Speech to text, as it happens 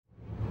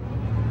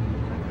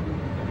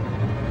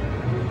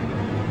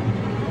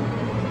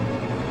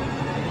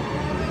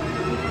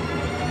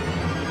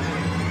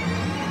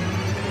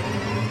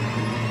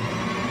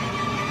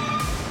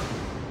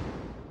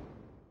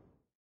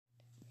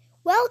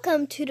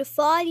Welcome to the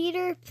Fod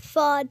Eater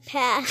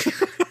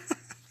Fodcast.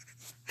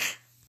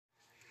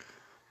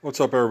 What's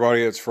up,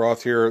 everybody? It's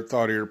Froth here at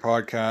Thought Eater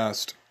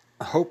Podcast.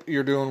 I hope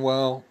you're doing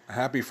well.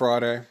 Happy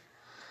Friday.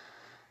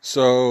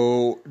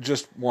 So,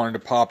 just wanted to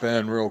pop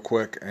in real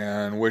quick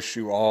and wish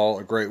you all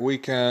a great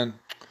weekend.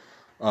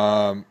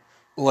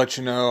 Let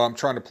you know I'm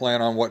trying to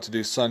plan on what to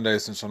do Sunday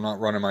since I'm not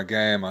running my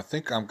game. I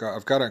think I've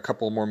got a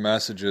couple more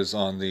messages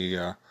on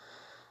the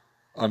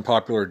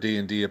unpopular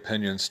D&D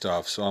opinion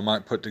stuff, so I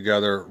might put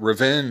together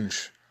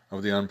revenge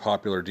of the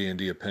unpopular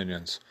D&D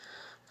opinions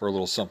for a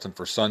little something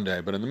for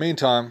Sunday. But in the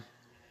meantime,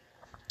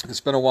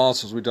 it's been a while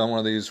since we've done one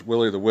of these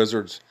Willie the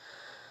Wizards.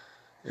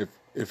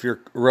 If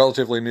you're a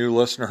relatively new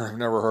listener, I've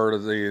never heard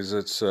of these.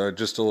 It's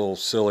just a little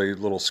silly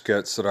little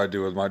skits that I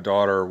do with my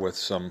daughter with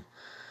some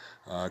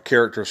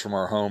characters from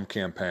our home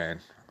campaign.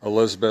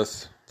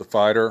 Elizabeth the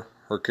fighter,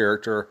 her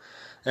character,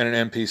 and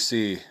an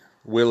NPC,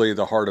 Willie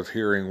the hard of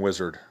hearing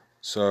wizard.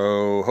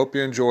 So, hope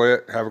you enjoy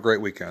it. Have a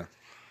great weekend.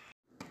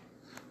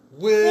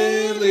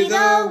 Willie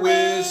the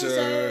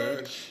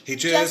wizard, he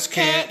just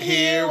can't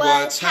hear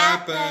what's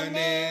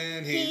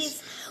happening.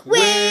 He's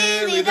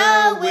Willie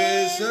the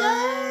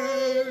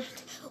wizard,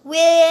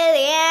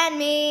 Willie and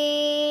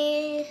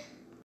me.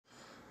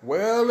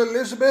 Well,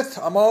 Elizabeth,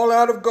 I'm all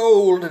out of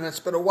gold, and it's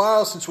been a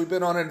while since we've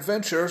been on an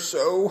adventure,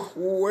 so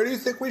where do you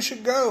think we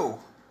should go?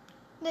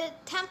 The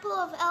Temple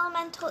of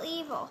Elemental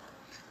Evil.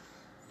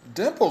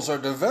 Dimples are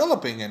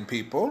developing in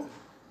people.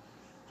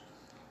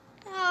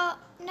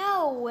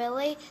 No,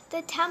 Willie.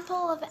 The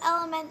Temple of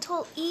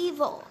Elemental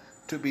Evil.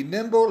 To be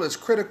nimble is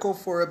critical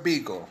for a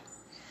beagle.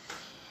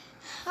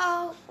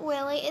 Oh,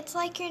 Willie, it's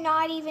like you're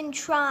not even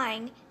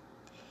trying.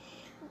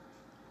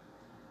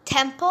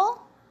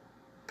 Temple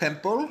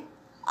Pimple,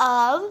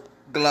 of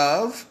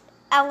glove,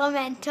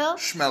 Elemental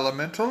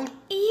schmelemental,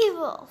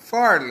 Evil.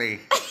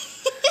 Farley.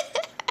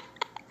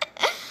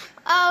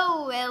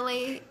 Oh,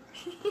 Willie.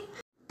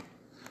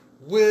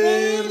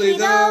 Willie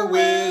the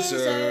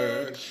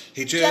wizard,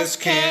 he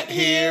just can't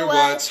hear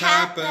what's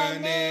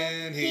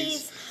happening.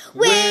 He's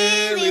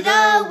Willie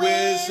the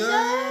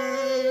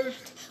wizard,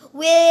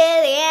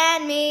 Willie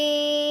and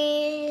me.